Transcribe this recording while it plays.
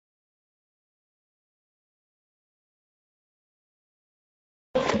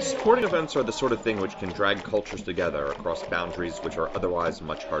Sporting events are the sort of thing which can drag cultures together across boundaries which are otherwise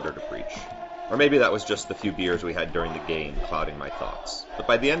much harder to breach. Or maybe that was just the few beers we had during the game clouding my thoughts. But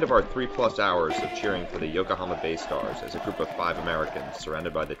by the end of our 3+ hours of cheering for the Yokohama Bay Stars as a group of 5 Americans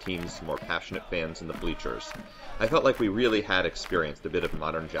surrounded by the team's more passionate fans in the bleachers, I felt like we really had experienced a bit of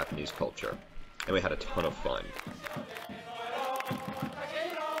modern Japanese culture. And we had a ton of fun.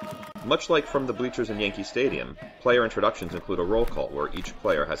 Much like from the bleachers in Yankee Stadium, player introductions include a roll call where each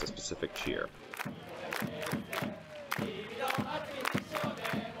player has a specific cheer.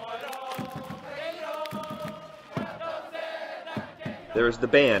 There is the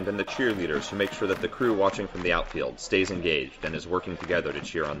band and the cheerleaders who make sure that the crew watching from the outfield stays engaged and is working together to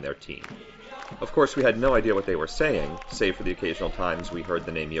cheer on their team. Of course, we had no idea what they were saying, save for the occasional times we heard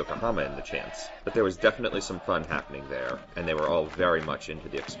the name Yokohama in the chants, but there was definitely some fun happening there, and they were all very much into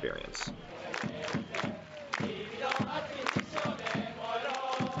the experience.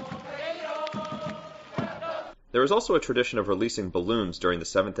 There is also a tradition of releasing balloons during the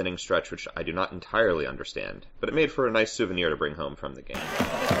 7th inning stretch which I do not entirely understand, but it made for a nice souvenir to bring home from the game.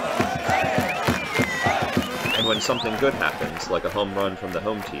 And when something good happens, like a home run from the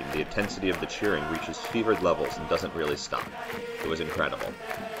home team, the intensity of the cheering reaches fevered levels and doesn't really stop. It was incredible.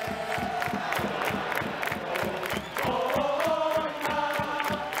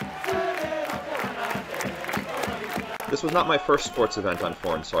 This was not my first sports event on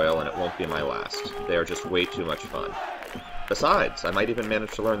foreign soil, and it won't be my last. They are just way too much fun. Besides, I might even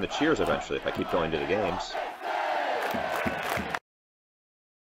manage to learn the cheers eventually if I keep going to the games.